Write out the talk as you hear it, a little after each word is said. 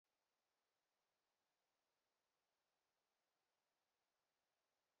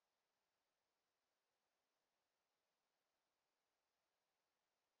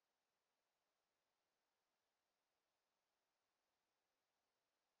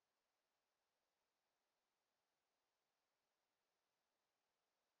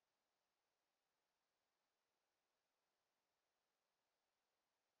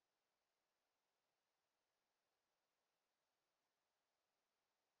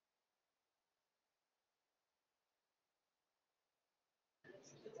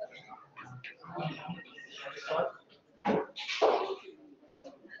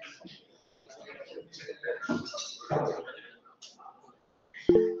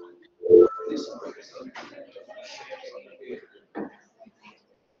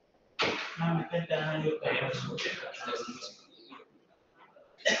Now we can turn on your camera.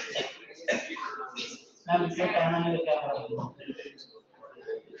 Now we can turn on your camera.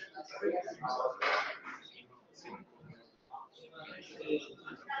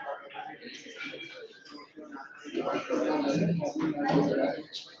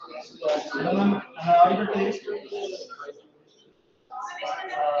 Hello, ma'am. Am I audible to you?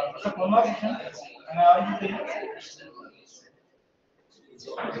 So, one more question. Am I audible to you?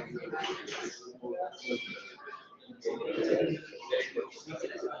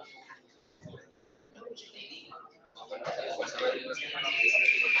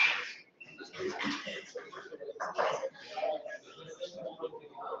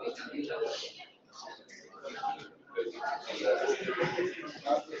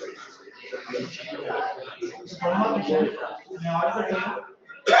 So, one more question. Am I audible to you?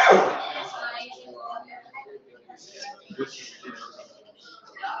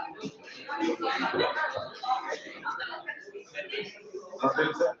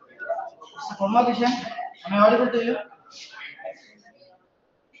 So, one more question. Am I audible to you?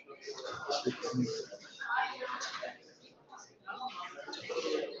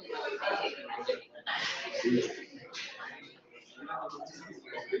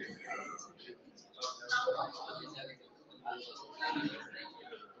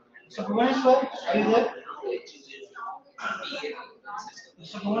 So, Bhuvaneshwar, are you there?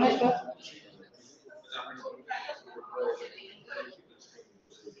 So, Bhuvaneshwar?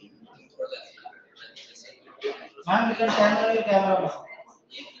 Ma'am, you can turn on your camera now.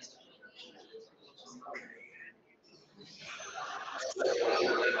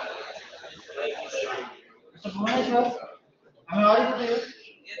 So, Bhuvaneshwar, am I audible to you?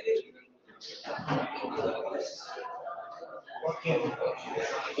 Okay.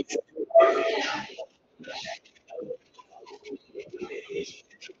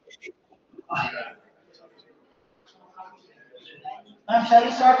 Ma'am, shall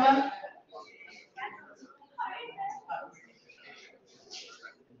we start, ma'am?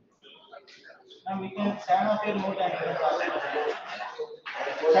 Ma'am, we can stand up your mood and we can talk.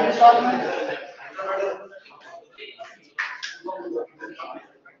 Shall we start, ma'am?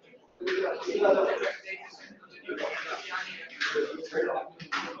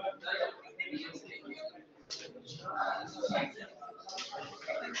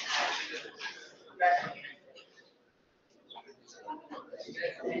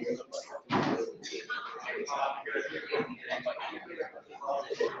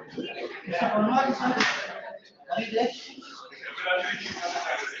 Mr. Parmar, sir, are you there?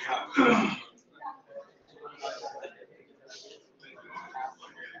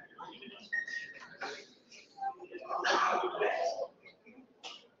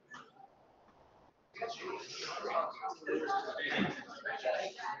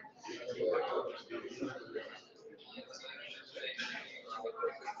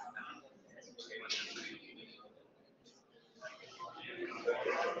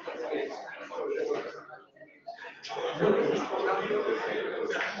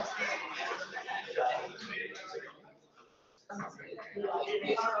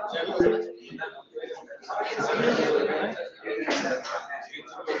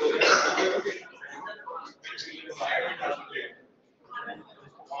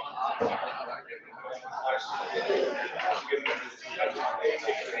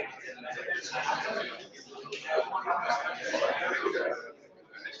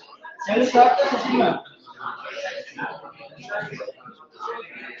 Shall we start the session, ma'am?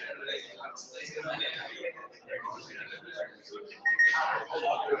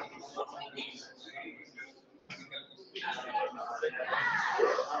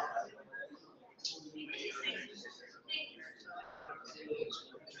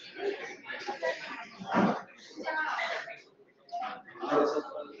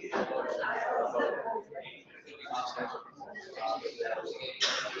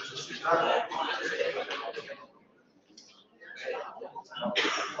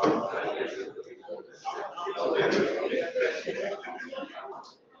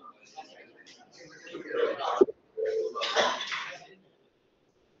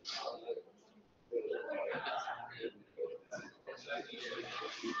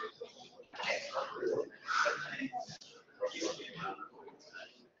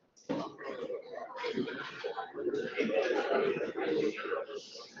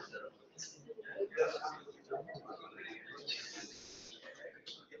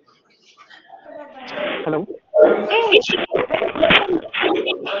 Hello. Am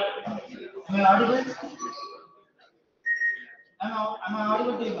I audible? Am I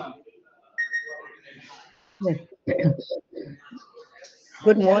audible to you, ma'am? Yes.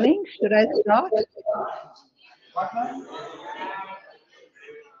 Good morning. Should I start? What, ma'am?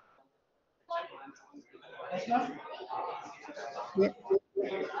 Yes, ma'am. Yeah.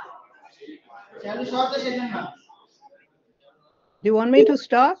 Shall we start the session, ma'am? Do you want me to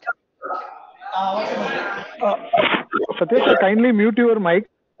start? Okay, ma'am. Satya sir, kindly mute your mic.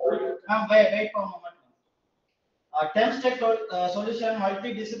 Ma'am, wait for a moment. TEMS Tech Solution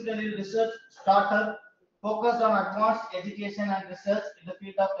Multidisciplinary Research Startup focused on advanced education and research in the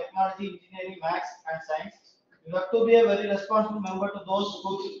field of technology, engineering, maths, and science. You have to be a very responsible member to those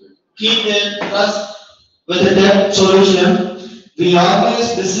who keep their trust with the tech solution. We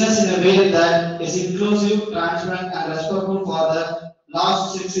organize business in a way that is inclusive, transparent, and respectful for the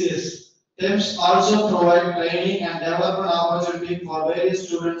last 6 years. TEMS also provide training and development opportunity for various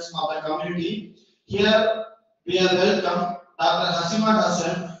students of the community. Here we are welcome Dr. Hashima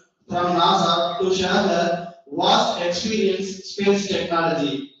Hasan from NASA to share her vast experience space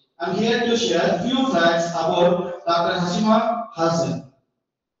technology. I'm here to share few facts about Dr. Hashima Hasan.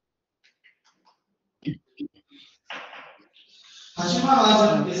 Hashima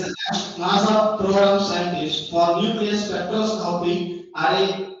Hasan is a NASA program scientist for nuclear spectroscopy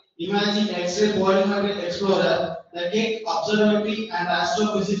array imaging X-ray polymetric explorer, the Keck Observatory and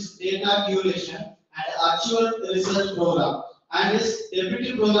Astrophysics Data Curation and Actual Research Program, and is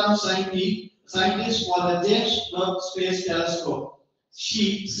Deputy Program Scientist for the James Webb Space Telescope.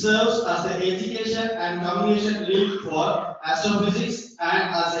 She serves as the Education and Communication Lead for Astrophysics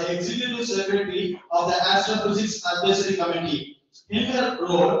and as the Executive Secretary of the Astrophysics Advisory Committee. In her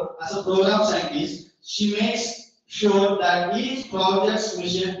role as a program scientist, she makes sure that each project's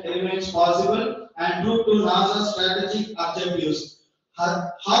mission remains possible and true to NASA's strategic objectives.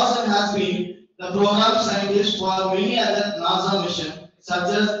 Hasan has been the program scientist for many other NASA missions, such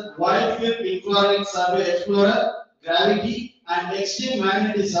as Wide Field Infrared Survey Explorer, Gravity, and Extreme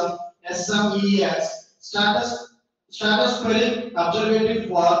Magnetism (SMEX), Stratospheric Observatory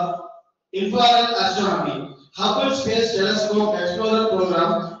for Infrared Astronomy, Hubble Space Telescope Explorer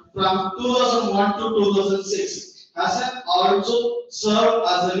Program from 2001 to 2006. Hasan also served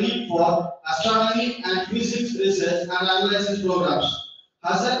as a lead for astronomy and physics research and analysis programs.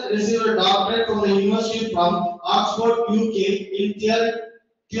 Hasan received a doctorate from the University from Oxford, UK in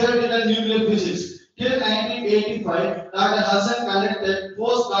theoretical nuclear physics. Till 1985, Dr. Hasan conducted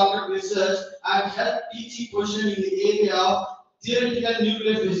postdoctoral research and held teaching positions in the area of theoretical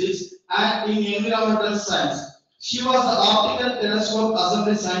nuclear physics and in environmental science. She was the optical telescope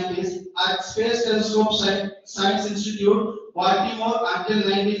assembly scientist at Space Telescope Science Institute, Baltimore until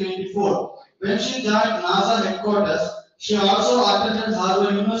 1994. When she joined NASA headquarters, she also attended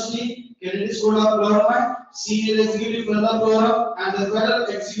Harvard University, Kennedy School of Government, Senior Executive Fellow Program, and the Federal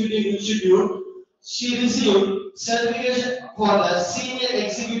Executive Institute. She received certification for the Senior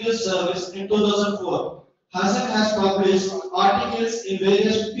Executive Service in 2004. Hasan has published articles in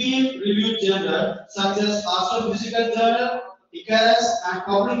various peer-reviewed journals such as Astrophysical Journal, Icarus, and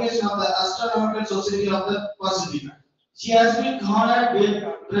publication of the Astronomical Society of the Pacific. She has been honored with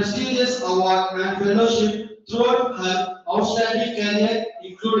prestigious award and fellowship throughout her outstanding career,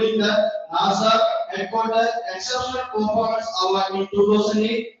 including the NASA Headquarters Exceptional Performance Award in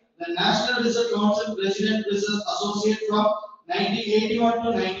 2008, the National Research Council President Research Associate from 1981 to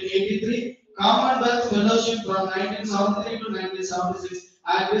 1983, Commonwealth Fellowship from 1973 to 1976,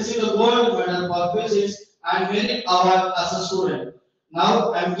 and received a gold medal for physics and merit award as a student.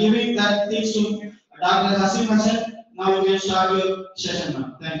 Now I am giving that things to Dr. Hasim Hasan. Now you can start your session,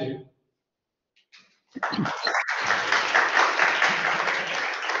 ma'am. Thank you.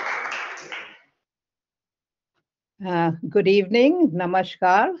 Good evening,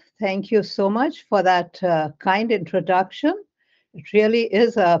 Namaskar. Thank you so much for that kind introduction. It really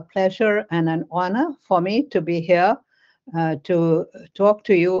is a pleasure and an honor for me to be here to talk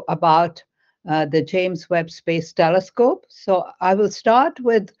to you about the James Webb Space Telescope. So I will start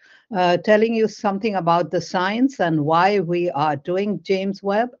with telling you something about the science and why we are doing James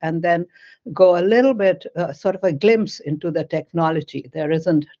Webb, and then go a little bit, sort of a glimpse into the technology. There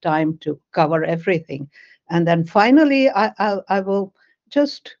isn't time to cover everything. And then finally, I will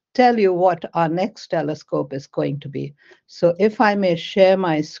just tell you what our next telescope is going to be. So if I may share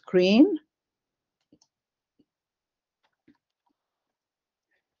my screen.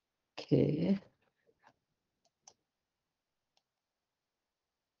 Okay.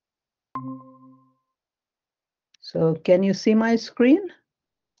 So can you see my screen?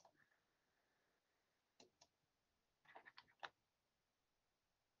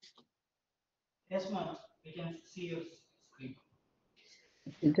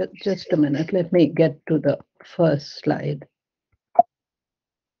 Just a minute. Let me get to the first slide.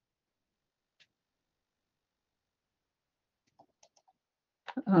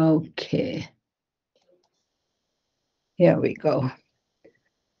 Okay. Here we go.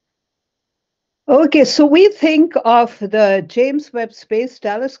 Okay, so we think of the James Webb Space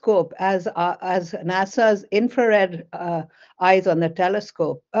Telescope as NASA's infrared eyes on the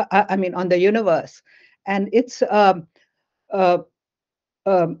telescope. On the universe, and it's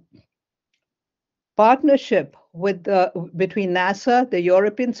partnership with between NASA, the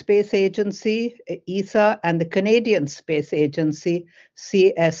European Space Agency, ESA, and the Canadian Space Agency,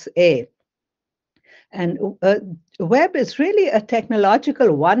 CSA. And Webb is really a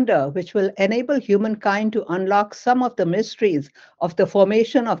technological wonder which will enable humankind to unlock some of the mysteries of the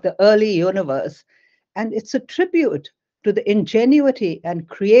formation of the early universe. And it's a tribute to the ingenuity and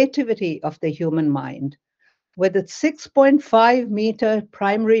creativity of the human mind. With its 6.5-meter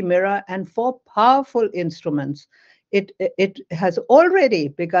primary mirror and 4 powerful instruments, it has already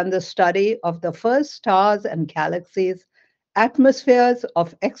begun the study of the first stars and galaxies, atmospheres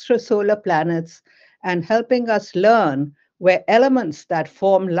of extrasolar planets, and helping us learn where elements that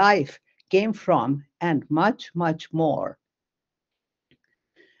form life came from, and much, much more.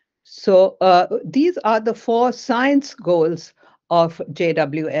 So these are the 4 science goals of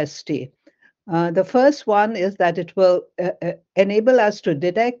JWST. The first one is that it will enable us to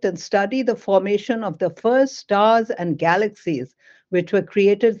detect and study the formation of the first stars and galaxies, which were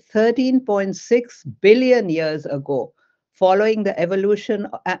created 13.6 billion years ago, following the evolution,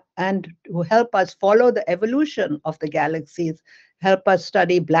 and to help us follow the evolution of the galaxies, help us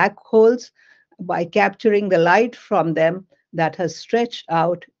study black holes by capturing the light from them that has stretched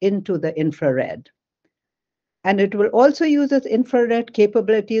out into the infrared. And it will also use its infrared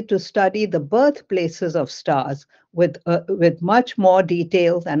capability to study the birthplaces of stars with much more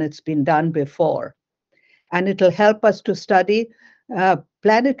detail than it's been done before. And it'll help us to study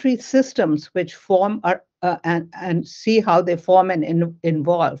planetary systems which form and see how they form and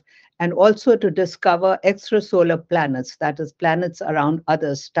evolve, and also to discover extrasolar planets, that is, planets around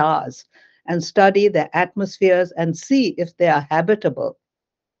other stars, and study their atmospheres and see if they are habitable,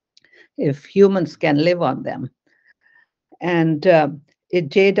 if humans can live on them. And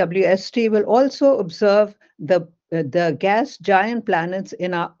JWST will also observe the gas giant planets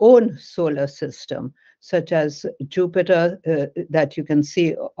in our own solar system, such as Jupiter, that you can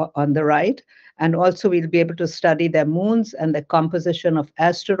see on the right. And also we'll be able to study their moons and the composition of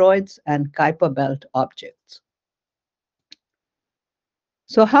asteroids and Kuiper belt objects.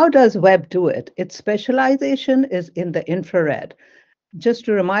 So how does Webb do it? Its specialization is in the infrared. Just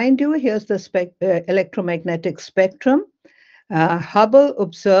to remind you, here's the electromagnetic spectrum. Hubble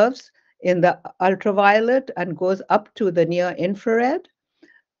observes in the ultraviolet and goes up to the near infrared.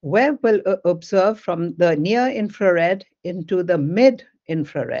 Webb will observe from the near infrared into the mid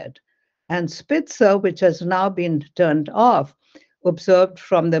infrared. And Spitzer, which has now been turned off, observed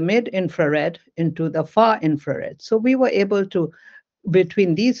from the mid infrared into the far infrared. So we were able to,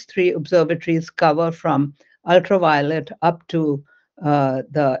 between these 3 observatories, cover from ultraviolet up to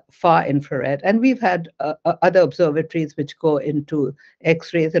the far infrared. And we've had other observatories which go into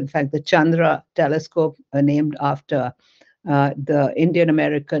X-rays. In fact, the Chandra telescope, named after the Indian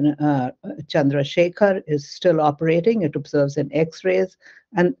American Chandrasekhar, is still operating. It observes in X-rays,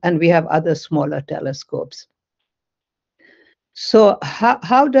 and we have other smaller telescopes. So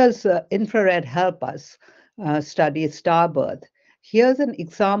how does infrared help us study star birth? Here's an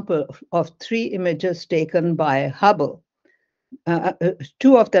example of 3 images taken by Hubble.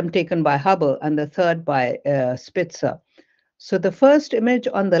 2 of them taken by Hubble and the third by Spitzer. So the first image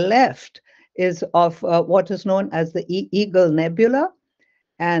on the left is of what is known as the Eagle Nebula.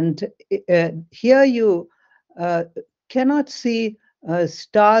 And here you cannot see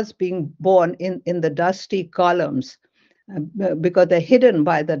stars being born in the dusty columns because they're hidden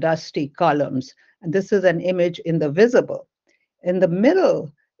by the dusty columns. And this is an image in the visible. In the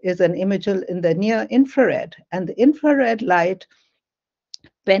middle is an image in the near infrared, and the infrared light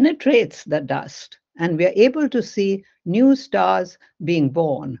penetrates the dust, and we are able to see new stars being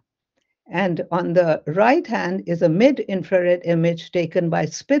born. And on the right hand is a mid-infrared image taken by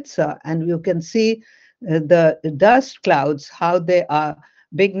Spitzer, and you can see the dust clouds, how they are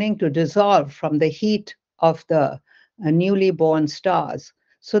beginning to dissolve from the heat of the newly born stars.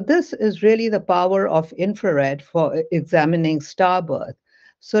 So this is really the power of infrared for examining star birth.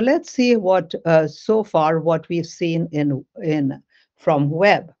 So let's see what so far what we've seen from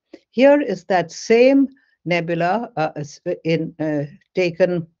Webb. Here is that same nebula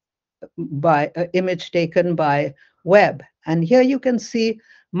taken image taken by Webb. And here you can see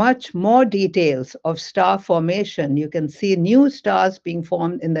much more details of star formation. You can see new stars being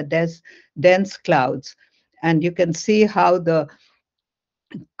formed in the dense clouds. And you can see how the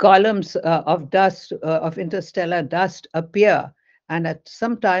columns of dust, of interstellar dust appear. And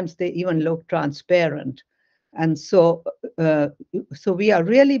sometimes they even look transparent. And so we are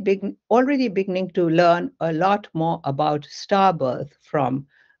really already beginning to learn a lot more about star birth from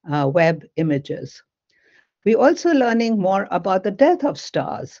Webb images. We're also learning more about the death of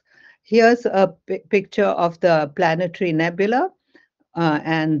stars. Here's a picture of the planetary nebula,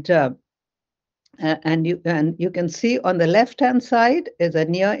 and you can see on the left-hand side is a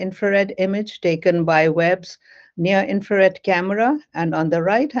near-infrared image taken by Webb's near-infrared camera, and on the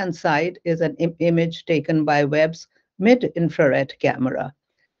right-hand side is an image taken by Webb's mid-infrared camera.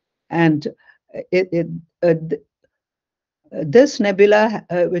 And this nebula,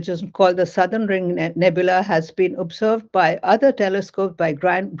 which is called the Southern Ring Nebula, has been observed by other telescopes, by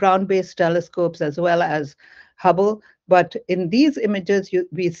ground-based telescopes, as well as Hubble. But in these images,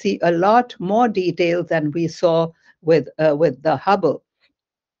 we see a lot more detail than we saw with the Hubble.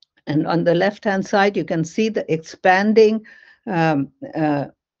 And on the left-hand side, you can see the expanding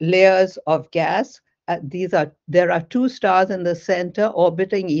layers of gas. There are two stars in the center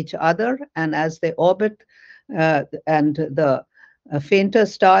orbiting each other, and as they orbit, and the fainter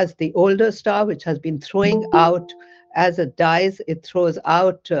star is the older star, which has been throwing out, as it dies, it throws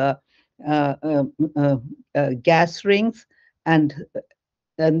out gas rings, and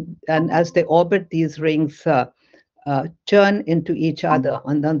as they orbit, these rings turn into each other.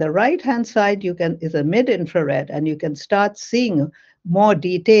 And on the right-hand side, is a mid-infrared, and you can start seeing more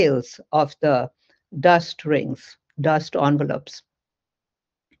details of the dust rings, dust envelopes.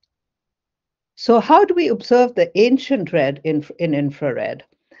 So how do we observe the ancient red in infrared?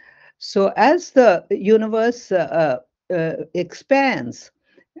 So as the universe expands,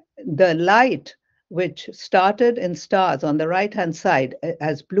 the light, which started in stars on the right-hand side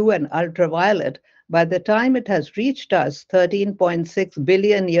as blue and ultraviolet, by the time it has reached us 13.6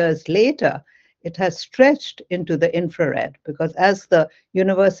 billion years later, it has stretched into the infrared, because as the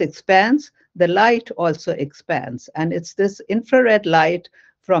universe expands, the light also expands. And it's this infrared light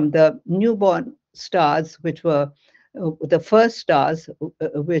from the newborn stars, which were the first stars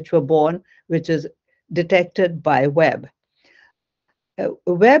which were born, which is detected by Webb.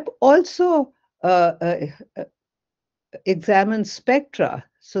 Webb also examines spectra.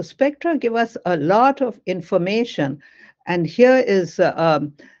 So spectra give us a lot of information. And here is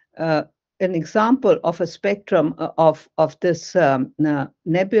an example of a spectrum of this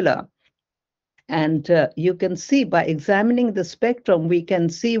nebula. And you can see by examining the spectrum, we can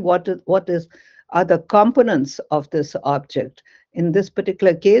see what are the components of this object. In this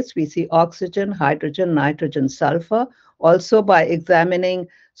particular case, we see oxygen, hydrogen, nitrogen, sulfur. Also, by examining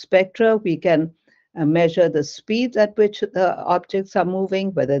spectra, we can measure the speed at which the objects are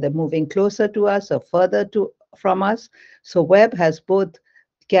moving, whether they're moving closer to us or further from us. So Webb has both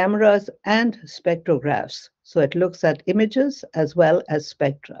cameras and spectrographs. So it looks at images as well as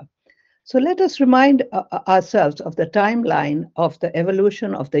spectra. So let us remind ourselves of the timeline of the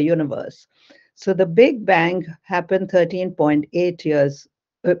evolution of the universe. So the Big Bang happened 13.8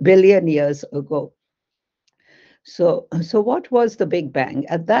 billion years ago. So what was the Big Bang?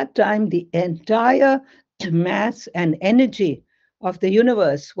 At that time, the entire mass and energy of the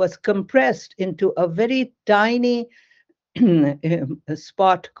universe was compressed into a very tiny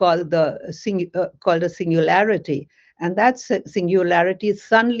spot called a singularity. And that singularity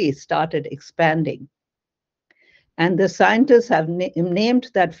suddenly started expanding. And the scientists have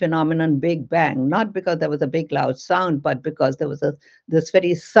named that phenomenon Big Bang, not because there was a big loud sound, but because there was this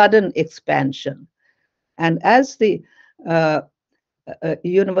very sudden expansion. And as the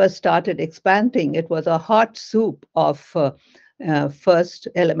universe started expanding, it was a hot soup of first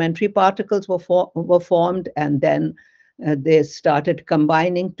elementary particles were formed, and then they started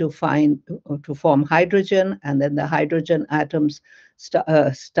combining to form hydrogen, and then the hydrogen atoms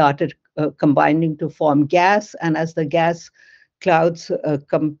started combining to form gas. And as the gas clouds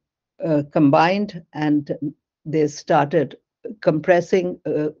combined, and they started compressing,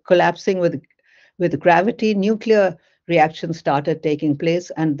 collapsing with gravity, nuclear reactions started taking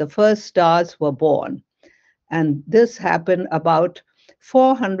place, and the first stars were born. And this happened about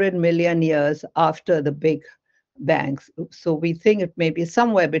 400 million years after the Big Bang. So we think it may be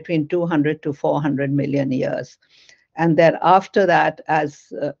somewhere between 200 to 400 million years. And then after that,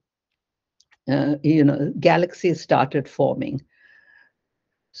 as galaxies started forming.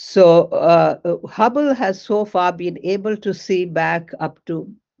 So Hubble has so far been able to see back up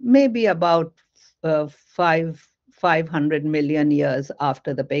to maybe about 500 million years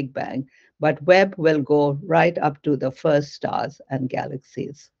after the Big Bang. But Webb will go right up to the first stars and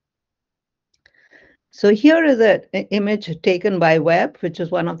galaxies. So here is an image taken by Webb, which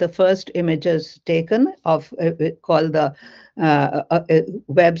is one of the first images taken of called the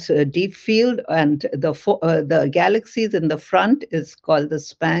Webb's deep field, and the galaxies in the front is called the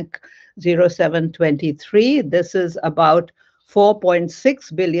SPANC 0723. This is about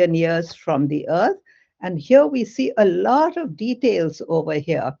 4.6 billion years from the Earth, and here we see a lot of details over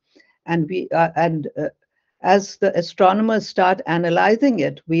here, and as the astronomers start analyzing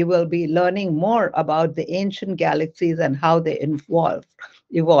it, we will be learning more about the ancient galaxies and how they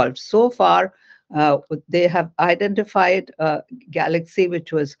evolved. So far, they have identified a galaxy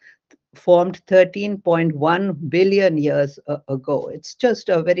which was formed 13.1 billion years ago. It's just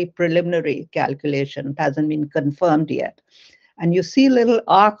a very preliminary calculation. It hasn't been confirmed yet. And you see little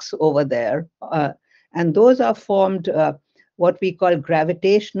arcs over there, and those are formed what we call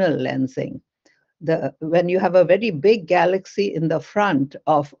gravitational lensing. When you have a very big galaxy in the front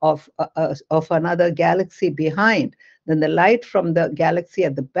of another galaxy behind, then the light from the galaxy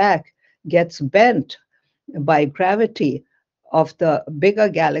at the back gets bent by gravity of the bigger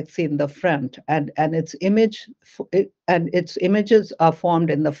galaxy in the front, and its images are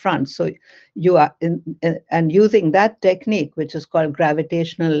formed in the front. So you are and using that technique, which is called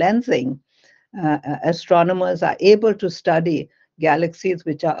gravitational lensing, astronomers are able to study galaxies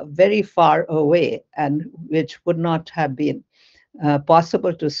which are very far away and which would not have been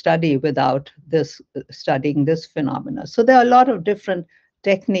possible to study without studying this phenomena. So there are a lot of different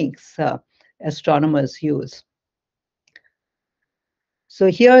techniques astronomers use. So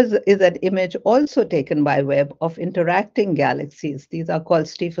here is an image also taken by Webb of interacting galaxies. These are called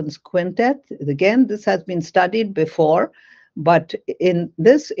Stephan's quintet. Again, this has been studied before, but in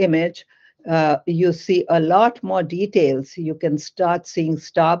this image, you see a lot more details. You can start seeing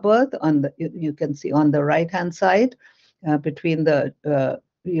starbirth you can see on the right-hand side between the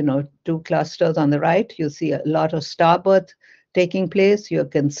two clusters on the right. You see a lot of starbirth taking place. You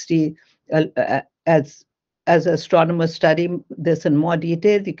can see as astronomers study this in more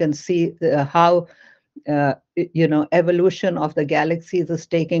detail, you can see how evolution of the galaxies is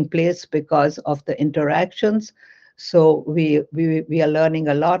taking place because of the interactions. So we are learning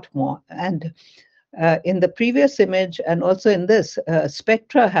a lot more. And in the previous image and also in this,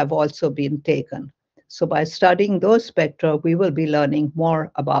 spectra have also been taken. So by studying those spectra, we will be learning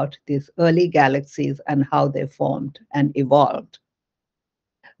more about these early galaxies and how they formed and evolved.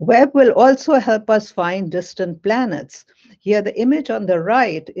 Webb will also help us find distant planets. Here, the image on the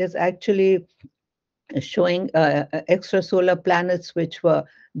right is actually showing extrasolar planets which were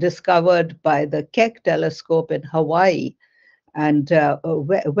discovered by the Keck telescope in Hawaii. And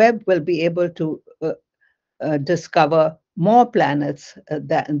Webb will be able to discover more planets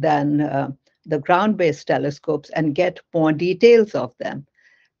than the ground-based telescopes and get more details of them.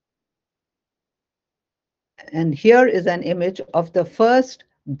 And here is an image of the first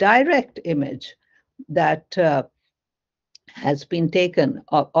direct image that has been taken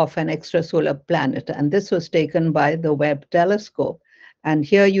of an extrasolar planet. And this was taken by the Webb telescope. And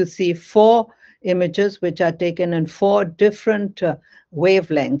here you see 4 images which are taken in 4 different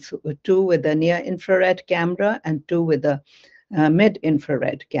wavelengths, 2 with a near-infrared camera and 2 with a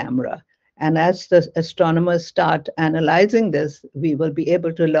mid-infrared camera. And as the astronomers start analyzing this, we will be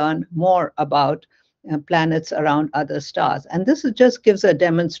able to learn more about planets around other stars. And this just gives a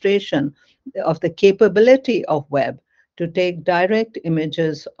demonstration of the capability of Webb to take direct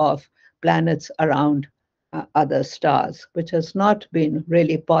images of planets around other stars, which has not been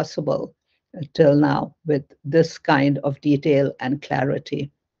really possible till now with this kind of detail and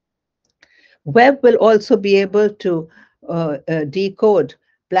clarity. Webb will also be able to decode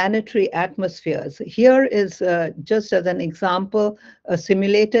planetary atmospheres. Here is, just as an example, a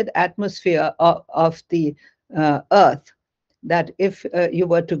simulated atmosphere of the Earth, that if you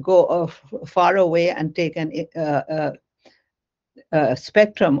were to go far away and take a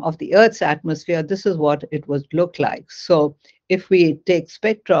spectrum of the Earth's atmosphere, this is what it would look like. So if we take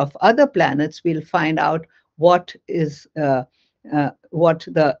spectra of other planets, we'll find out what the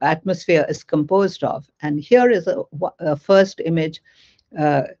atmosphere is composed of. And here is a first image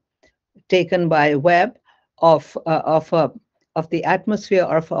taken by Webb of the atmosphere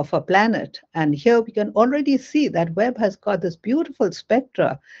of a planet. And here we can already see that Webb has got this beautiful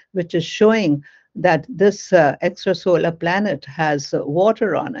spectra, which is showing that this extrasolar planet has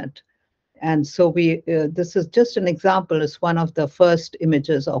water on it. And so this is just an example. It's one of the first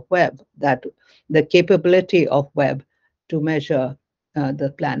images of Webb, that the capability of Webb to measure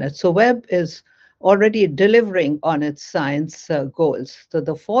the planet. So Webb is already delivering on its science goals. So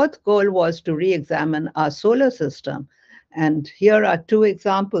the fourth goal was to re-examine our solar system. And here are two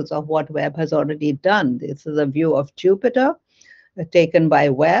examples of what Webb has already done. This is a view of Jupiter taken by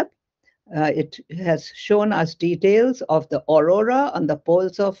Webb. It has shown us details of the aurora on the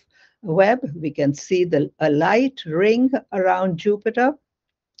poles of Webb. We can see a light ring around Jupiter,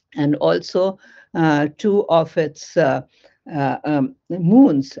 and also two of its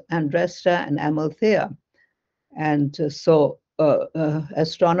moons, Andresta and Amalthea. And so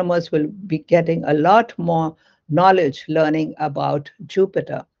astronomers will be getting a lot more knowledge learning about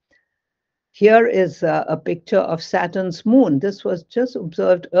Jupiter. Here is a picture of Saturn's moon. This was just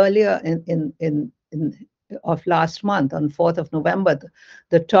observed earlier of last month, on 4th of November.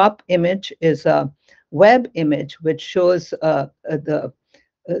 The top image is a Webb image, which shows the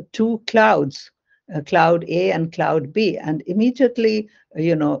two clouds, cloud A and cloud B. And immediately,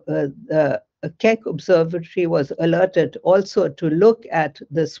 the Keck Observatory was alerted also to look at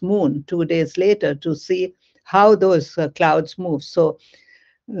this moon 2 days later to see how those clouds move. So,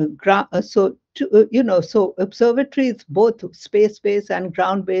 so observatories, both space-based and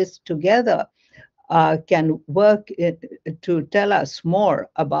ground-based together, can work to tell us more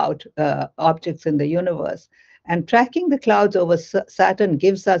about objects in the universe. And tracking the clouds over Saturn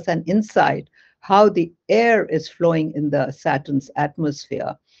gives us an insight how the air is flowing in the Saturn's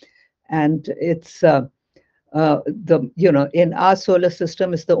atmosphere. And it's in our solar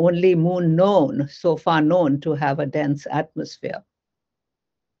system, is the only moon so far known to have a dense atmosphere.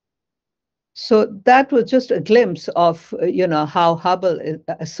 So that was just a glimpse of how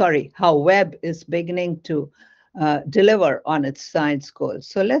how Webb is beginning to deliver on its science goals.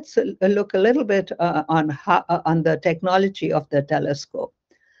 So let's look a little bit on the technology of the telescope.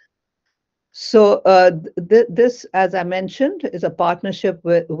 So this, as I mentioned, is a partnership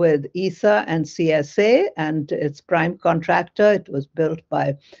with ESA and CSA, and its prime contractor. It was built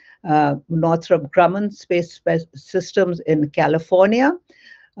by Northrop Grumman Space Systems in California.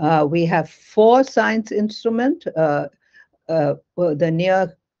 We have 4 science instruments, the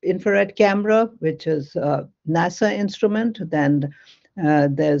near infrared camera, which is a NASA instrument. Then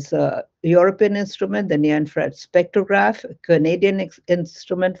there's a European instrument, the near infrared spectrograph, Canadian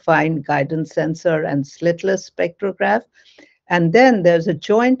instrument, fine guidance sensor and slitless spectrograph. And then there's a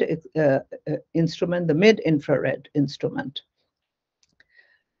joint instrument, the mid infrared instrument.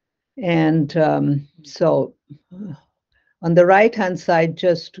 And so on the right-hand side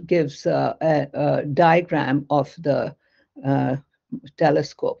just gives a diagram of the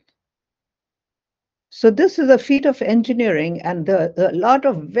telescope. So this is a feat of engineering, and a lot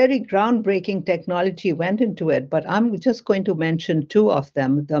of very groundbreaking technology went into it, but I'm just going to mention 2 of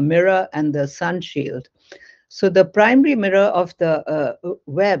them, the mirror and the sun shield. So the primary mirror of the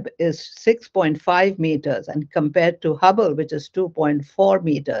Webb is 6.5 meters, and compared to Hubble, which is 2.4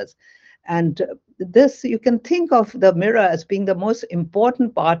 meters. And this, you can think of the mirror as being the most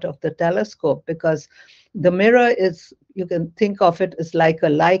important part of the telescope, because the mirror is, you can think of it as like a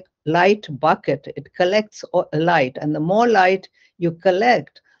light bucket. It collects light, and the more light you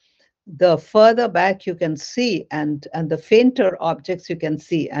collect, the further back you can see, and the fainter objects you can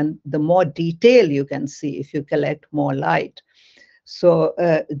see, and the more detail you can see if you collect more light. So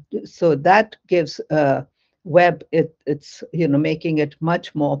so that gives Webb it's making it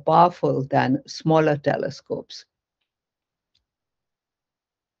much more powerful than smaller telescopes.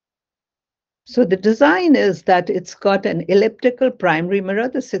 So the design is that it's got an elliptical primary mirror,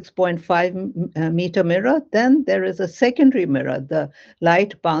 the 6.5 meter mirror. Then there is a secondary mirror. The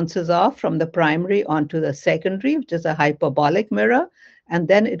light bounces off from the primary onto the secondary, which is a hyperbolic mirror. And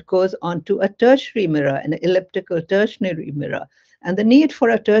then it goes onto a tertiary mirror, an elliptical tertiary mirror. And the need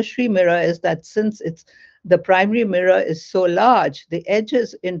for a tertiary mirror is that since the primary mirror is so large, the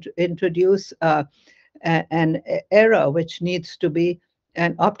edges introduce an error which needs to be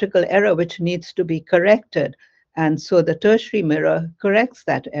an optical error which needs to be corrected. And so the tertiary mirror corrects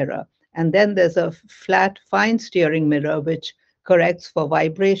that error. And then there's a flat, fine steering mirror which corrects for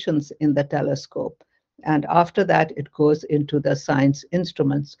vibrations in the telescope. And after that, it goes into the science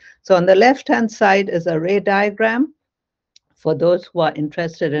instruments. So on the left-hand side is a ray diagram. For those who are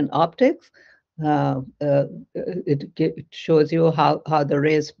interested in optics, it shows you how the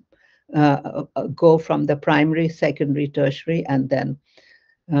rays go from the primary, secondary, tertiary, and then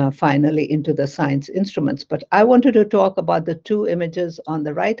finally into the science instruments. But I wanted to talk about the 2 images on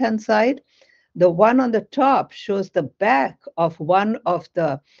the right-hand side. The one on the top shows the back of one of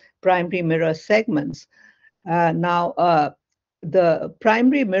the primary mirror segments. The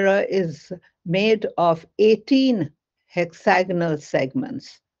primary mirror is made of 18 hexagonal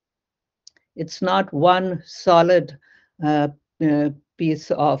segments. It's not one solid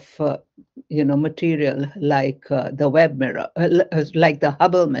piece of material like the Webb mirror, like the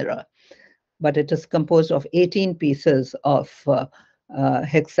Hubble mirror, but it is composed of 18 pieces of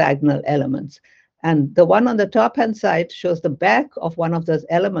hexagonal elements. And the one on the top-hand side shows the back of one of those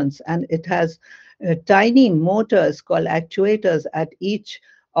elements, and it has tiny motors called actuators at each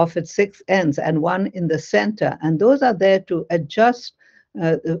of its 6 ends and one in the center. And those are there to adjust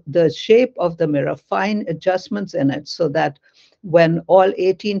the shape of the mirror, fine adjustments in it, so that when all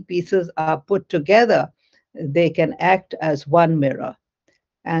 18 pieces are put together, they can act as one mirror.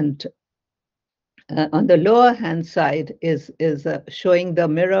 And on the lower hand side is showing the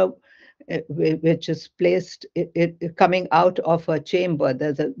mirror which is placed coming out of a chamber.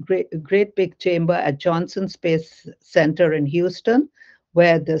 There's a great big chamber at Johnson Space Center in Houston,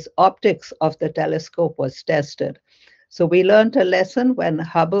 where this optics of the telescope was tested. So we learned a lesson when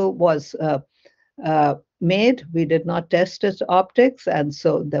Hubble was made. We did not test its optics, and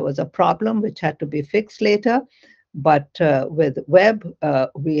so there was a problem which had to be fixed later. But with Webb,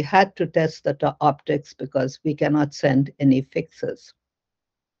 we had to test the optics because we cannot send any fixes.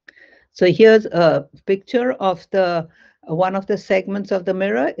 So here's a picture of one of the segments of the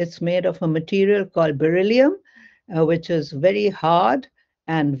mirror. It's made of a material called beryllium, which is very hard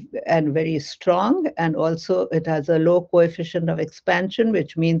and very strong. And also it has a low coefficient of expansion,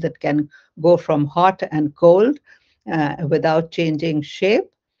 which means it can go from hot and cold without changing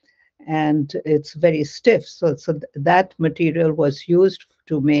shape. And it's very stiff. So that material was used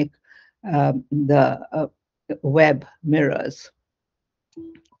to make the Webb mirrors.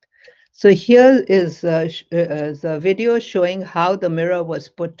 So here is a video showing how the mirror was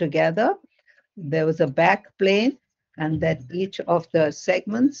put together. There was a back plane, and then each of the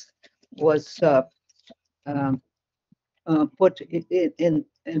segments was put in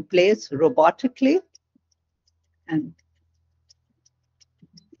place robotically. And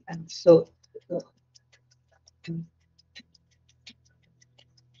so you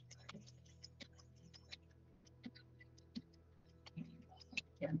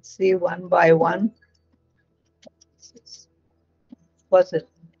can see one by one. Of course, it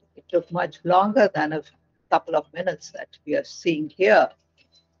took much longer than a couple of minutes that we are seeing here.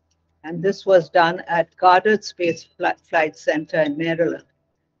 And this was done at Goddard Space Flight Center in Maryland.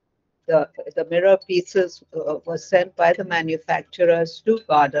 The mirror pieces were sent by the manufacturers to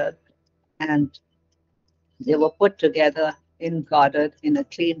Goddard, and they were put together in Goddard in a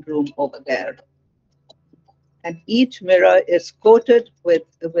clean room over there. And each mirror is coated with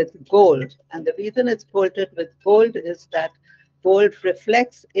gold. And the reason it's coated with gold is that gold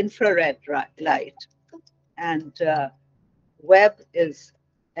reflects infrared light. And Webb is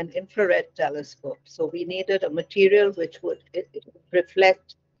an infrared telescope. So we needed a material which would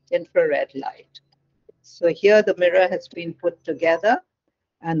reflect infrared light. So here the mirror has been put together,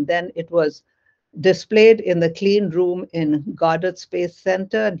 and then it was displayed in the clean room in Goddard Space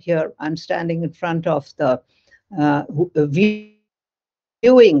Center. And here I'm standing in front of the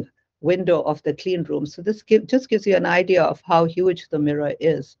viewing window of the clean room. So this just gives you an idea of how huge the mirror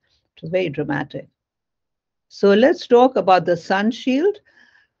is. It was very dramatic. So let's talk about the sun shield.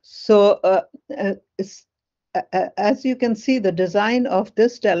 So as you can see, the design of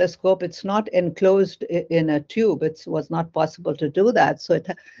this telescope, it's not enclosed in a tube. It was not possible to do that. So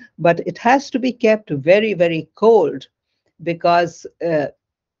but it has to be kept very, very cold because it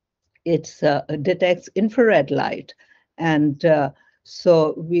detects infrared light. And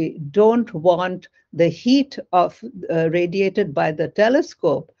so we don't want the heat of radiated by the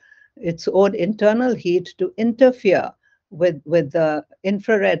telescope, its own internal heat, to interfere with the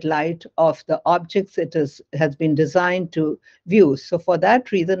infrared light of the objects it has been designed to view. So for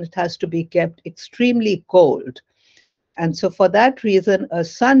that reason, it has to be kept extremely cold. And so for that reason, a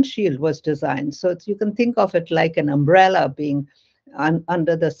sun shield was designed. So you can think of it like an umbrella being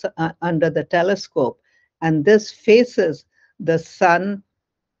under the telescope. And this faces the sun.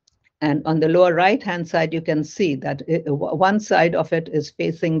 And on the lower right-hand side, you can see that one side of it is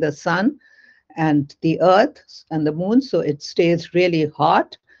facing the sun and the earth and the moon, so it stays really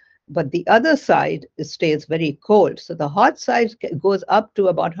hot. But the other side stays very cold. So the hot side goes up to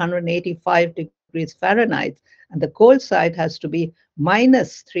about 185 degrees Fahrenheit, and the cold side has to be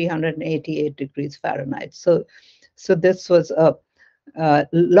minus 388 degrees Fahrenheit. So this was a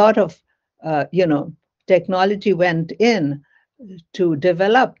lot of technology went in to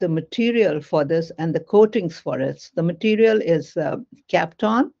develop the material for this and the coatings for it. The material is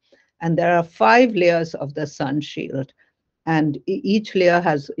Kapton, and there are 5 layers of the sun shield. and each layer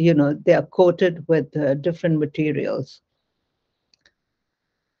has, they are coated with different materials.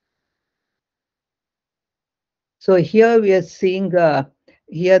 So here we are seeing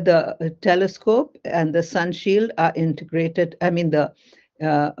here the telescope and the sun shield are integrated. I mean the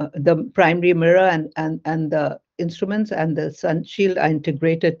primary mirror and the instruments and the sun shield are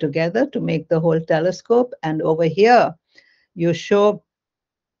integrated together to make the whole telescope. And over here you show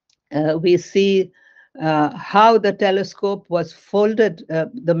we see how the telescope was folded,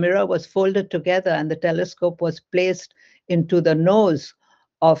 the mirror was folded together, and the telescope was placed into the nose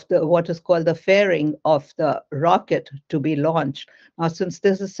of the what is called the fairing of the rocket to be launched. Now, since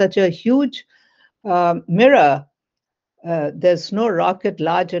this is such a huge mirror, there's no rocket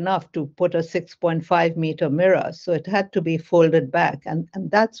large enough to put a 6.5-meter mirror, so it had to be folded back. And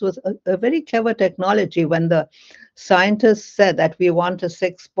that was a very clever technology. When the scientists said that we want a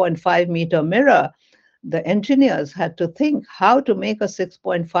 6.5-meter mirror, the engineers had to think how to make a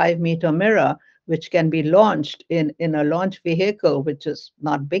 6.5-meter mirror which can be launched in a launch vehicle, which is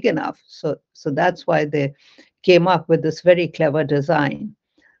not big enough. So that's why they came up with this very clever design.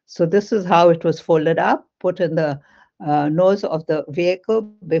 So this is how it was folded up, put in the nose of the vehicle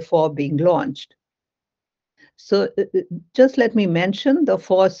before being launched. So just let me mention the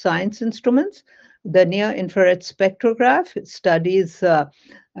 4 science instruments. The near-infrared spectrograph studies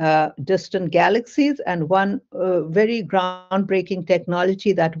distant galaxies, and one very groundbreaking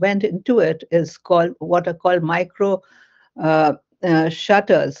technology that went into it is called what are called micro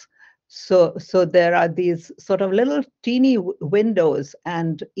shutters. So there are these sort of little teeny windows,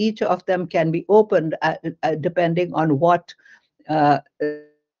 and each of them can be opened depending on what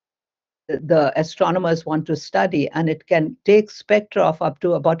the astronomers want to study, and it can take spectra of up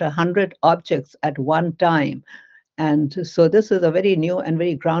to about 100 objects at one time. And so this is a very new and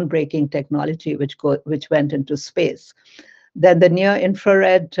very groundbreaking technology which went into space. Then the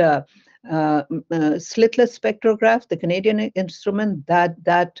near-infrared slitless spectrograph, the Canadian instrument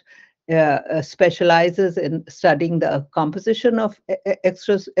that specializes in studying the composition of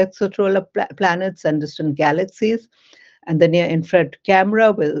extrasolar planets and distant galaxies. And the near-infrared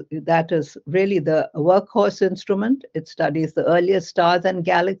camera, that is really the workhorse instrument. It studies the earliest stars and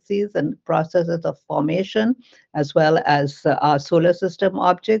galaxies and processes of formation, as well as our solar system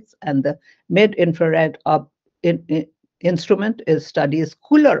objects. And the mid-infrared instrument studies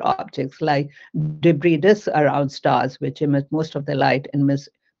cooler objects like debris disks around stars, which emit most of the light in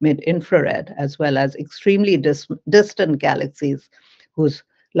mid-infrared, as well as extremely distant galaxies whose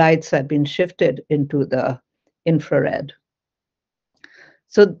lights have been shifted into the infrared.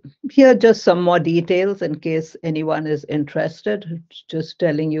 So here are just some more details in case anyone is interested, just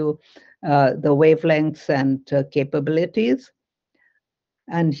telling you the wavelengths and capabilities.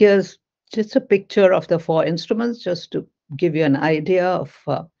 And here's just a picture of the 4 instruments, just to give you an idea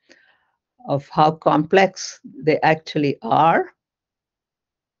of how complex they actually are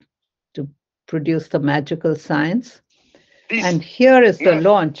to produce the magical science. And here is the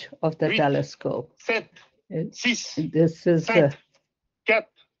launch of the telescope. This is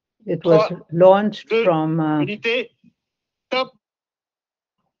it was launched from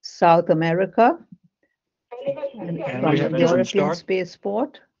South America and from the European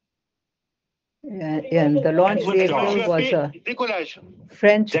spaceport. And the launch vehicle was a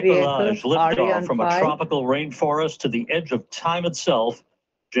French vehicle, Ariane from 5. A tropical rainforest to the edge of time itself,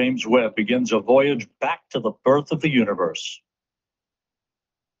 James Webb begins a voyage back to the birth of the universe.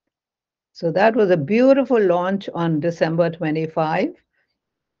 So that was a beautiful launch on December 25,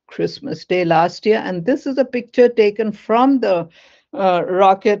 Christmas Day last year. And this is a picture taken from the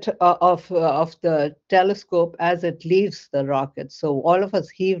rocket of the telescope as it leaves the rocket. So all of us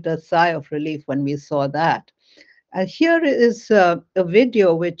heaved a sigh of relief when we saw that. And here is a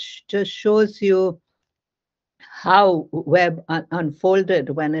video which just shows you how Webb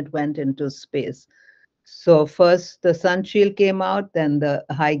unfolded when it went into space. So first the sun shield came out, then the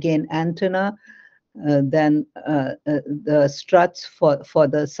high gain antenna, then the struts for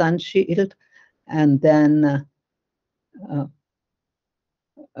the sun shield, and then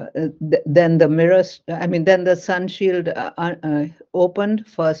the mirrors. I mean, then the sun shield opened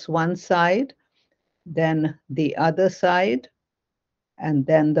first one side, then the other side, and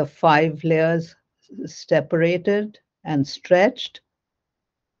then the 5 layers separated and stretched,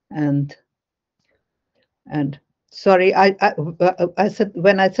 and sorry, I said,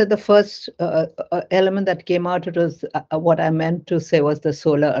 when I said the first element that came out, it was what I meant to say was the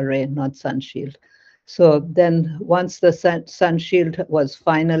solar array, not sun shield. So then once the sun shield was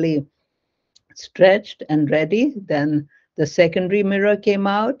finally stretched and ready, then the secondary mirror came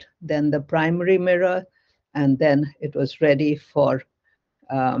out, then the primary mirror, and then it was ready for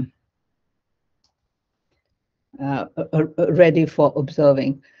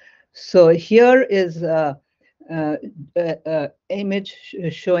observing. So here is image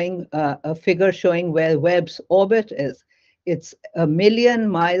showing a figure showing where Webb's orbit is. It's 1 million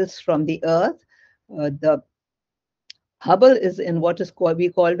miles from the Earth. The Hubble is in what is we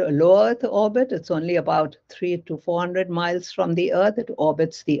called a low Earth orbit. It's only about 300 to 400 miles from the Earth. It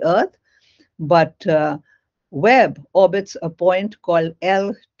orbits the Earth. But Webb orbits a point called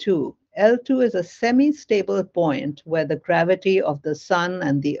L2. L2 is a semi-stable point where the gravity of the Sun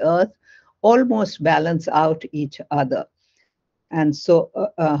and the Earth almost balance out each other. And so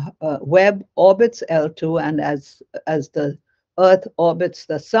Webb orbits L2, and as the Earth orbits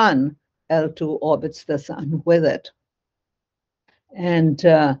the Sun, L2 orbits the Sun with it. And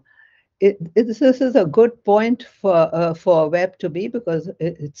this is a good point for Webb to be, because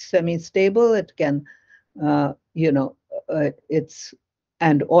it's semi-stable. It can, it's,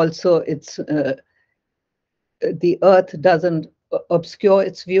 and also it's the Earth doesn't obscure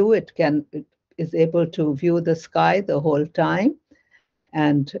its view. It is able to view the sky the whole time,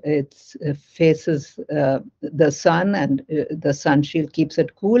 and it faces the Sun, and the sun shield keeps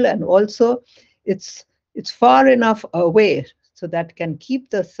it cool, and also it's far enough away so that can keep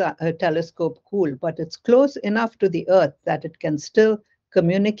the telescope cool, but it's close enough to the Earth that it can still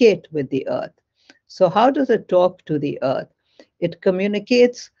communicate with the Earth. So how does it talk to the Earth? It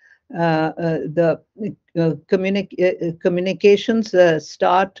communicates, communications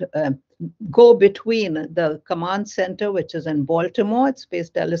go between the command center, which is in Baltimore at Space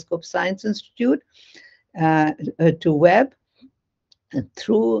Telescope Science Institute, to Webb,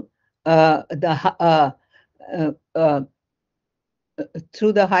 through the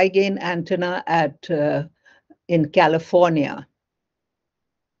high gain antenna in California.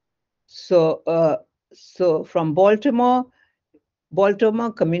 So from Baltimore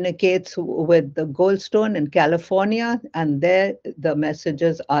communicates with the Goldstone in California, and there the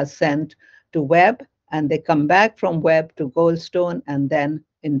messages are sent to Webb, and they come back from Webb to Goldstone and then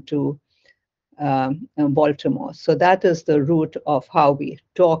into Baltimore. So that is the route of how we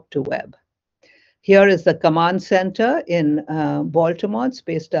talk to Webb. Here is the command center in Baltimore,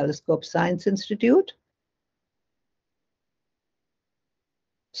 Space Telescope Science Institute.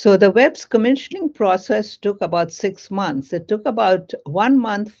 So the Webb's commissioning process took about 6 months. It took about 1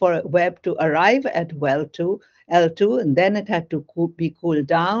 month for Webb to arrive at L2, and then it had to be cooled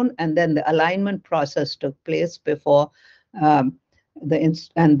down, and then the alignment process took place before and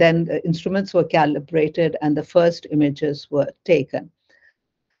then the instruments were calibrated and the first images were taken.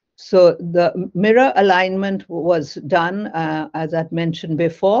 So the mirror alignment was done, as I'd mentioned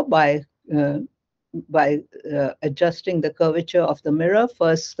before, by adjusting the curvature of the mirror.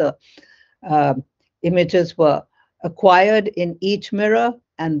 First, the images were acquired in each mirror,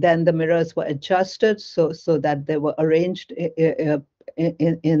 and then the mirrors were adjusted so that they were arranged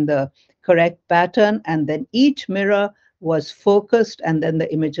in the correct pattern, and then each mirror was focused, and then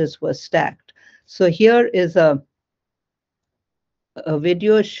the images were stacked. So here is a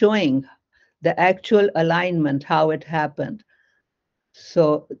video showing the actual alignment, how it happened.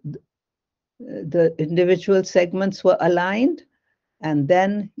 So the individual segments were aligned, and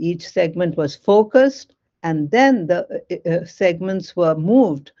then each segment was focused, and then the segments were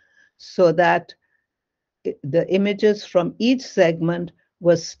moved so that the images from each segment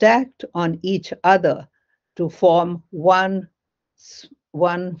were stacked on each other to form one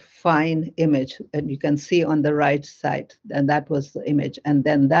fine image. And you can see on the right side, and that was the image. And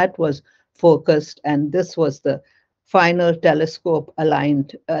then that was focused, and this was the final telescope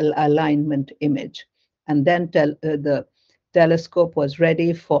alignment image. And then the telescope was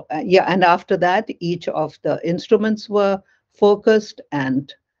ready for, and after that, each of the instruments were focused,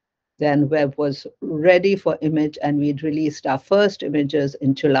 and then Webb was ready for image, and we'd released our first images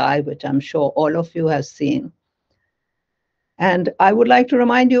in July, which I'm sure all of you have seen. And I would like to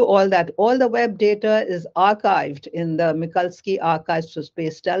remind you all that all the Webb data is archived in the Mikulski Archives for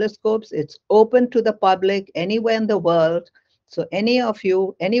Space Telescopes. It's open to the public anywhere in the world. So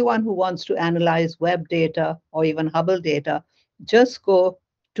anyone who wants to analyze Webb data or even Hubble data, just go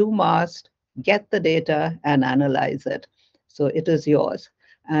to Mars, get the data, and analyze it. So it is yours.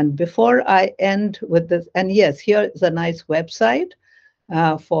 And before I end with this, and yes, here is a nice website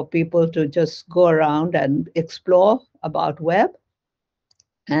for people to just go around and explore about Webb.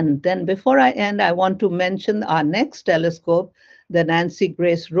 And then before I end, I want to mention our next telescope, the Nancy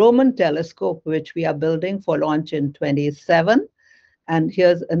Grace Roman telescope, which we are building for launch in 2027. And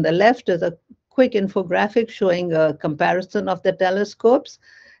here's on the left is a quick infographic showing a comparison of the telescopes.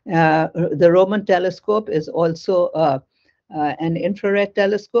 The Roman telescope is also an infrared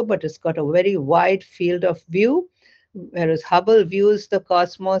telescope, but it's got a very wide field of view, whereas Hubble views the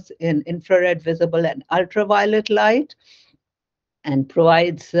cosmos in infrared, visible, and ultraviolet light, and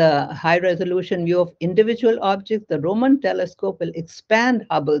provides a high-resolution view of individual objects. The Roman telescope will expand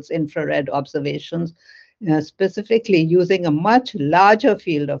Hubble's infrared observations, specifically using a much larger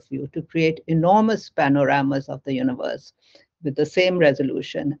field of view to create enormous panoramas of the universe with the same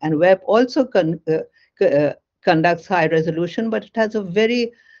resolution. And Webb also conducts high resolution, but it has a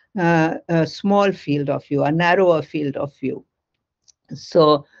very small field of view, a narrower field of view.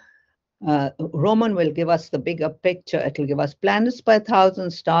 So Roman will give us the bigger picture. It will give us planets by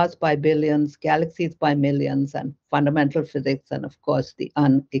thousands, stars by billions, galaxies by millions, and fundamental physics, and of course, the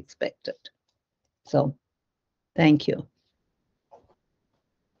unexpected. So, thank you.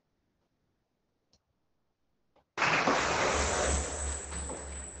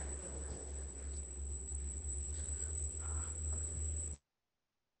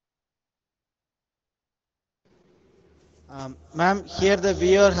 Ma'am, here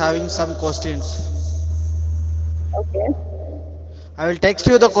we are having some questions. Okay. I will text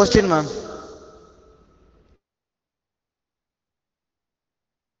you the question, ma'am.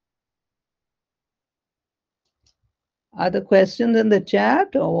 Are the questions in the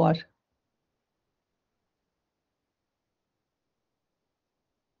chat or what?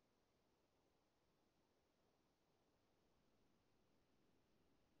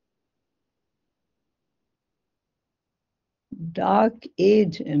 Dark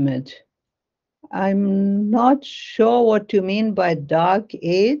age image. I'm not sure what you mean by dark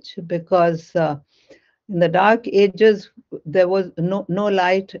age, because in the dark ages, there was no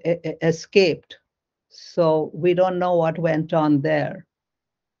light escaped. So we don't know what went on there.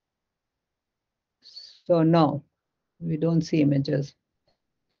 So no, we don't see images.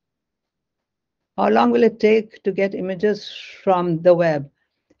 How long will it take to get images from the Webb?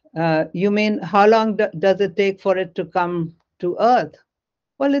 You mean how long does it take for it to come to Earth?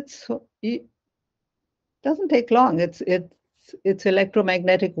 Well, it doesn't take long. It's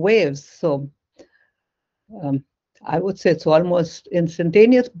electromagnetic waves. So I would say it's almost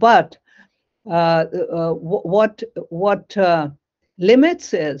instantaneous. But what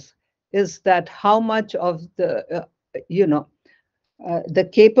limits is that how much of the the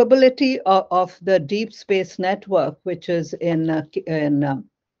capability of the deep space network, which is in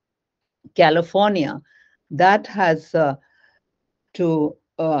California, that has that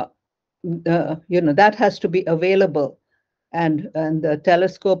has to be available, and the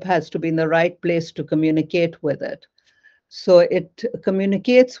telescope has to be in the right place to communicate with it. So it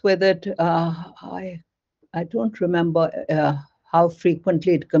communicates with it. I don't remember how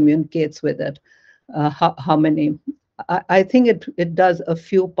frequently it communicates with it. How many? I think it does a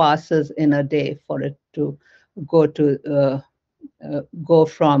few passes in a day for it to go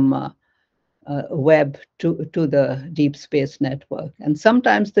from Webb to the deep space network. And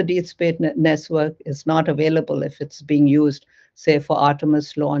sometimes the deep space network is not available if it's being used, say, for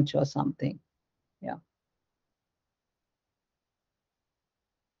Artemis launch or something. Yeah.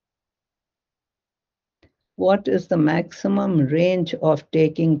 What is the maximum range of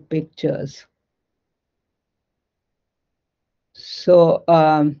taking pictures? So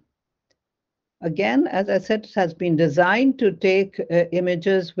again, as I said, it has been designed to take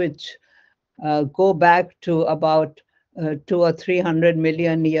images which go back to about 200 or 300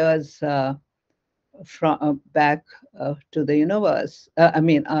 million years from back to the universe.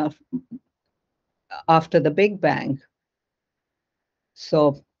 After the Big Bang.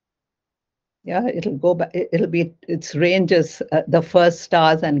 So yeah, it'll go back. It'll be its ranges, the first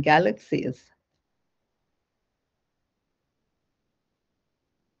stars and galaxies.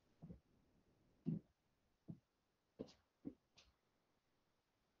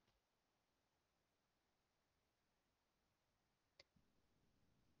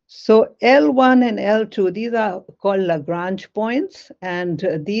 So L1 and L2, these are called Lagrange points, and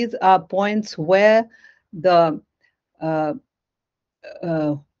these are points where the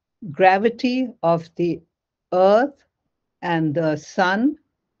gravity of the Earth and the Sun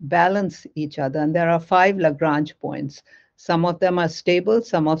balance each other. And there are 5 Lagrange points. Some of them are stable,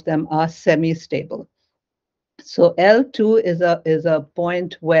 some of them are semi-stable. So L2 is a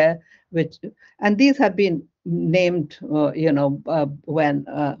point where and these have been named, when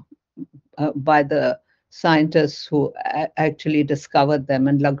by the scientists who actually discovered them.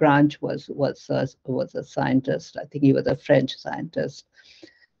 And Lagrange was a scientist. I think he was a French scientist.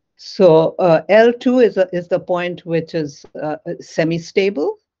 So L2 is the point which is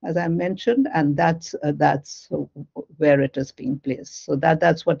semi-stable, as I mentioned, and that's where it is being placed. So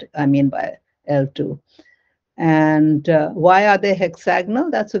that's what I mean by L2. And why are they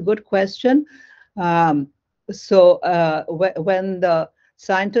hexagonal? That's a good question. When the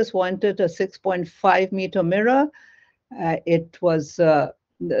scientists wanted a 6.5 meter mirror, it was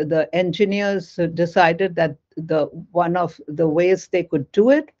the engineers decided that one of the ways they could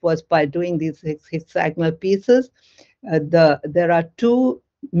do it was by doing these hexagonal pieces. There are two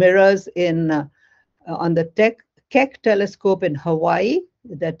mirrors on the Keck telescope in Hawaii.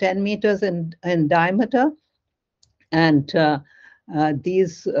 They're 10 meters in diameter, and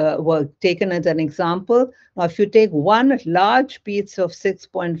these were taken as an example. Now, if you take one large piece of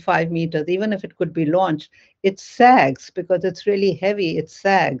 6.5 meters, even if it could be launched, it sags because it's really heavy, it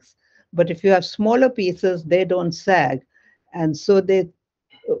sags. But if you have smaller pieces, they don't sag. And so they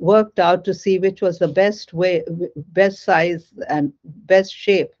worked out to see which was the best size and best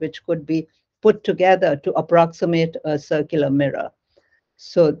shape, which could be put together to approximate a circular mirror.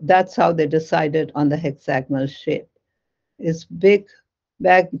 So that's how they decided on the hexagonal shape. Is Big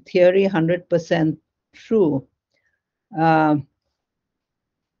Bang theory 100% true?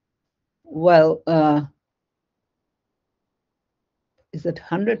 Is it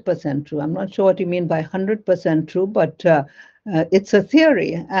 100% true? I'm not sure what you mean by 100% true, but it's a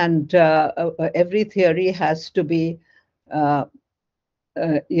theory, and every theory has to be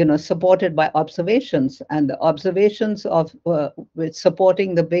supported by observations, and the observations of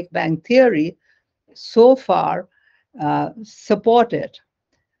supporting the Big Bang theory so far support it.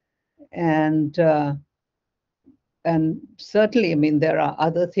 And certainly, I mean, there are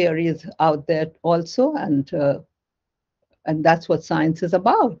other theories out there also, and that's what science is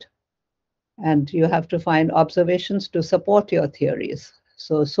about. And you have to find observations to support your theories.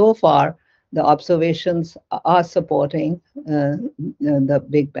 So far, the observations are supporting the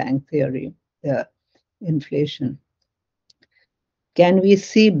Big Bang theory, inflation. Can we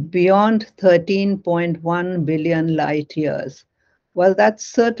see beyond 13.1 billion light years? Well, that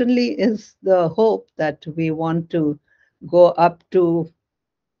certainly is the hope, that we want to go up to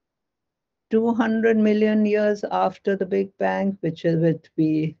 200 million years after the Big Bang, which would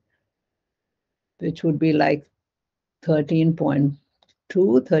be like 13.2,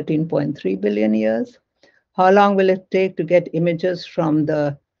 13.3 billion years. How long will it take to get images from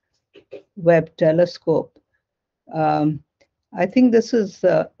the Webb telescope? I think this is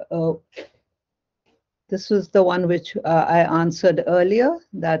the one which I answered earlier,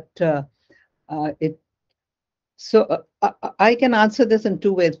 that I can answer this in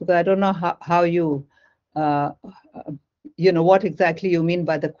two ways, because I don't know how you, what exactly you mean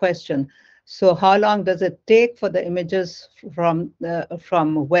by the question. So how long does it take for the images from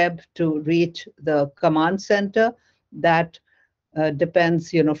Webb to reach the command center? That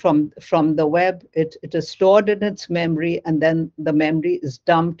depends, from the Webb, it is stored in its memory, and then the memory is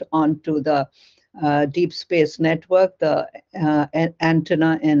dumped onto the deep space network, the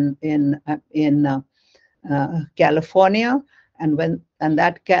antenna in California, and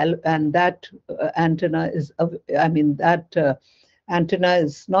that antenna is, antenna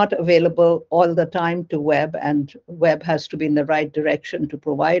is not available all the time to Webb, and Webb has to be in the right direction to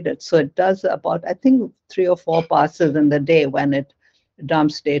provide it. So it does about, I think, 3 or 4 passes in the day when it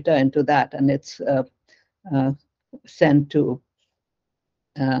dumps data into that, and it's sent to,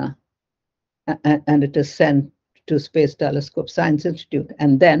 and it is sent to Space Telescope Science Institute,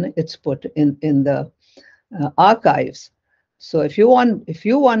 and then it's put in the archives. So if you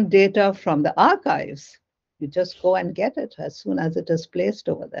want data from the archives, you just go and get it as soon as it is placed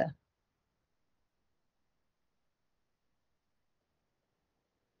over there.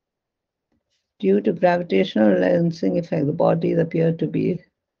 Due to gravitational lensing effect, the bodies appear to be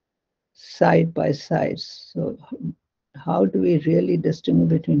side by side. So how do we really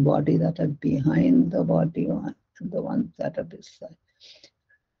distinguish between bodies that are behind the body and the ones that are beside?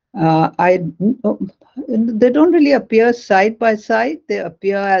 They don't really appear side by side. They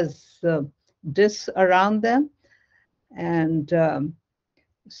appear as discs around them, and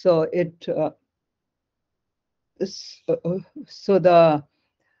so the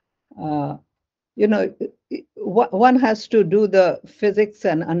one has to do the physics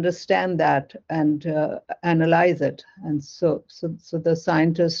and understand that and analyze it, and so the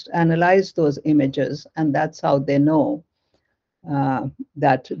scientists analyze those images, and that's how they know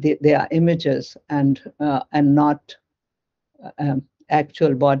that they are images and not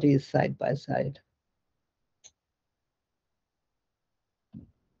actual bodies side by side.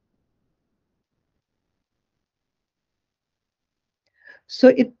 So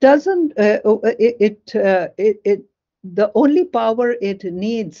it doesn't. the only power it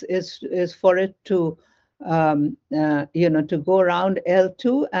needs is for it to to go around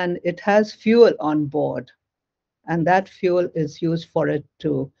L2, and it has fuel on board, and that fuel is used for it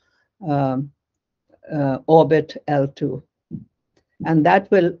to orbit L2, and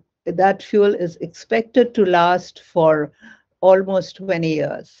that fuel is expected to last for almost 20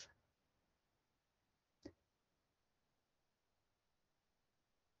 years.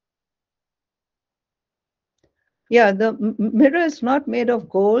 Yeah, the mirror is not made of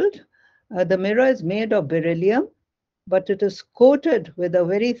gold. The mirror is made of beryllium, but it is coated with a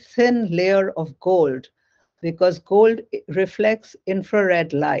very thin layer of gold, because gold reflects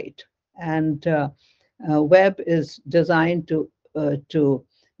infrared light, and Webb is designed to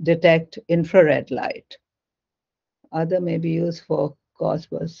detect infrared light. Other may be used for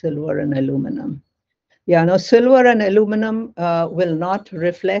copper, silver, and aluminum. Yeah, no, silver and aluminum will not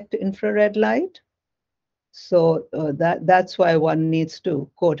reflect infrared light. So that's why one needs to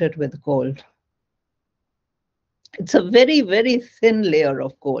coat it with gold. It's a very, very thin layer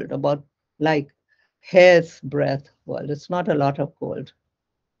of gold, about like hair's breadth. Well, it's not a lot of gold.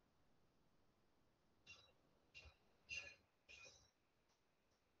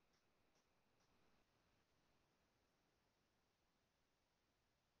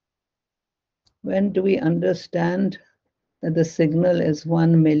 When do we understand that the signal is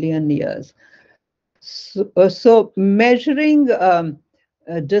 1 million years? So measuring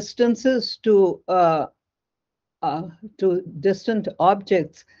distances to distant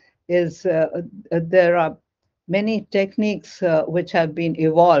objects is there are many techniques which have been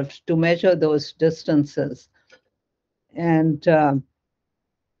evolved to measure those distances, and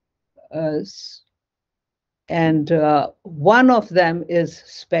one of them is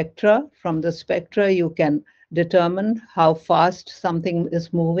spectra. From the spectra, you can determine how fast something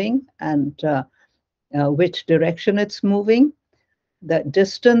is moving and which direction it's moving. The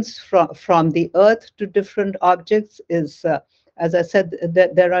distance from the Earth to different objects is, as I said,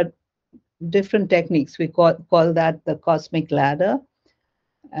 there are different techniques. We call that the cosmic ladder.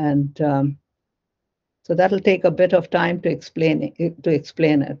 And so that'll take a bit of time to explain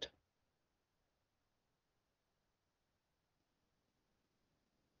it.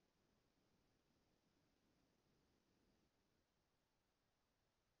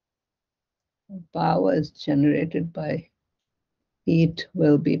 Power is generated by heat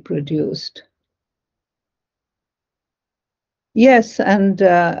will be produced. Yes, and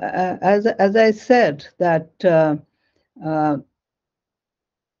as I said, that the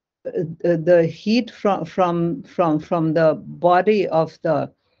heat from the body of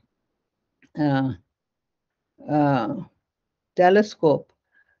the telescope,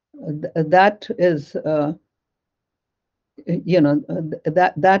 that is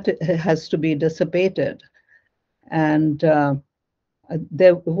that has to be dissipated, and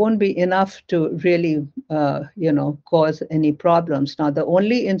there won't be enough to really cause any problems. Now, the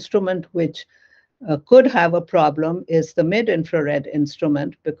only instrument which could have a problem is the mid-infrared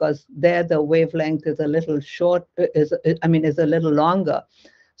instrument, because there the wavelength is a little short, is a little longer.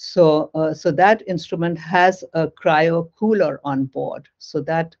 So that instrument has a cryo cooler on board, so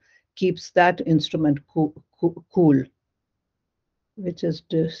that keeps that instrument cool, which is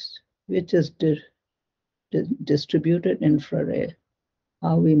distributed infrared.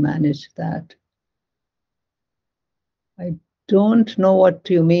 How we manage that? I don't know what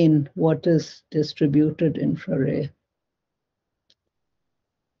you mean. What is distributed infrared?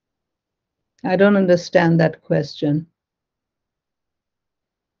 I don't understand that question.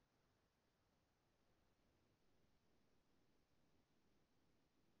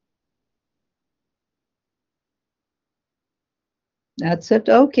 That's it.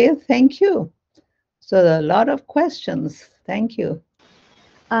 Okay, thank you. So a lot of questions. Thank you.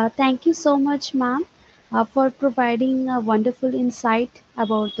 Thank you so much, ma'am, for providing a wonderful insight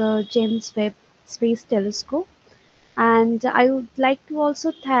about the James Webb Space Telescope. And I would like to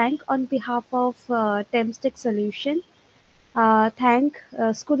also thank, on behalf of TEMS Tech Solution, thank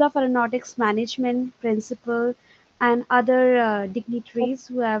School of Aeronautics Management Principal and other dignitaries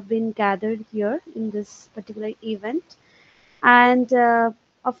who have been gathered here in this particular event. And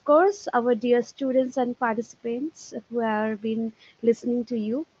of course, our dear students and participants who have been listening to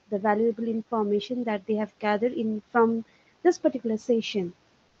you, the valuable information that they have gathered in from this particular session.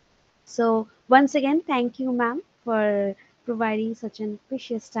 So once again, thank you, ma'am, for providing such an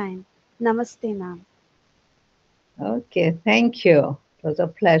precious time. Namaste, ma'am. Okay, thank you. It was a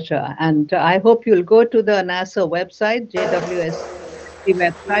pleasure. And I hope you'll go to the NASA website, JWST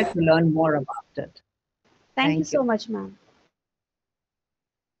website, to learn more about it. Thank you so much, ma'am.